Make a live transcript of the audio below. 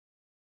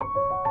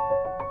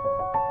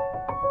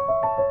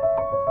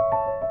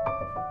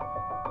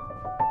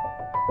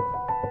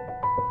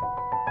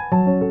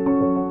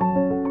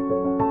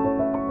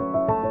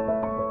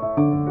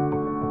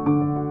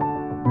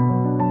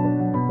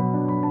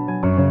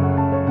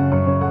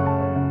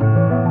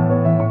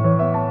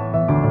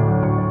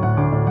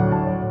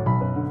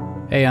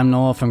Hey, I'm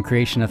Noel from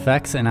Creation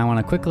Effects, and I want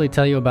to quickly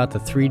tell you about the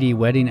 3D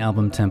wedding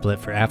album template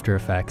for After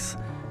Effects.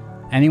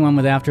 Anyone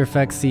with After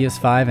Effects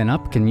CS5 and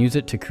up can use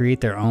it to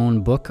create their own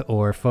book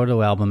or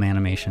photo album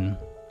animation.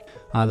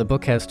 The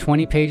book has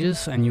 20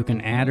 pages, and you can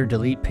add or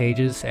delete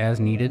pages as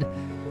needed.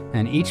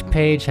 And each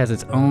page has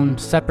its own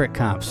separate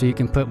comp, so you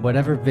can put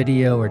whatever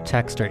video or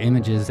text or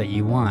images that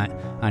you want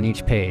on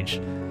each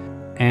page.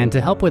 And to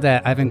help with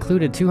that, I've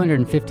included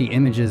 250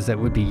 images that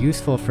would be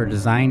useful for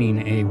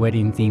designing a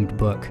wedding-themed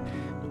book.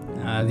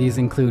 These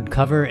include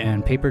cover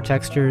and paper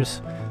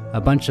textures, a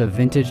bunch of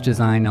vintage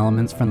design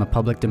elements from the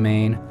public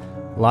domain,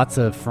 lots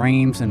of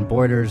frames and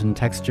borders and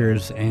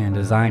textures and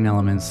design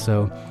elements,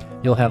 so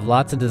you'll have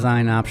lots of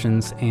design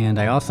options. And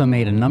I also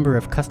made a number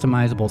of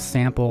customizable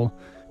sample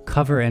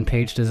cover and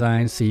page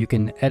designs, so you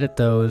can edit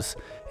those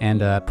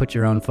and put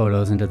your own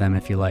photos into them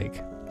if you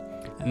like.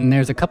 And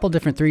there's a couple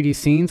different 3D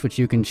scenes which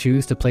you can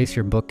choose to place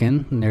your book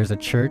in. And there's a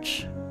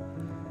church,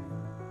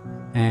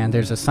 and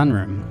there's a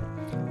sunroom.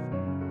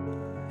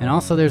 And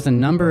also there's a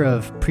number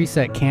of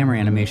preset camera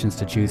animations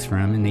to choose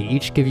from, and they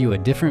each give you a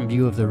different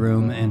view of the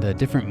room and a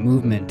different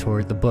movement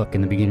toward the book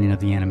in the beginning of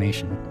the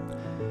animation.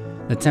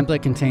 The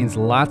template contains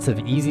lots of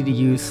easy to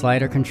use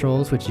slider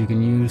controls which you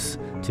can use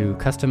to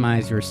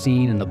customize your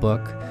scene in the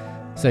book.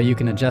 So you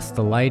can adjust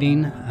the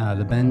lighting,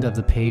 the bend of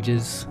the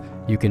pages,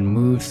 you can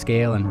move,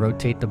 scale, and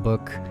rotate the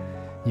book,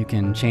 you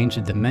can change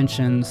the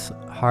dimensions,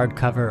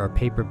 hardcover or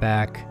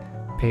paperback,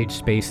 page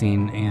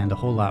spacing, and a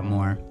whole lot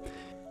more.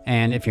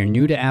 And if you're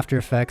new to After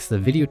Effects, the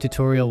video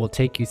tutorial will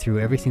take you through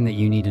everything that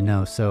you need to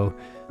know, so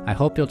I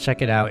hope you'll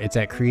check it out. It's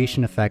at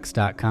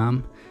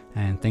creationeffects.com,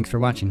 and thanks for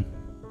watching.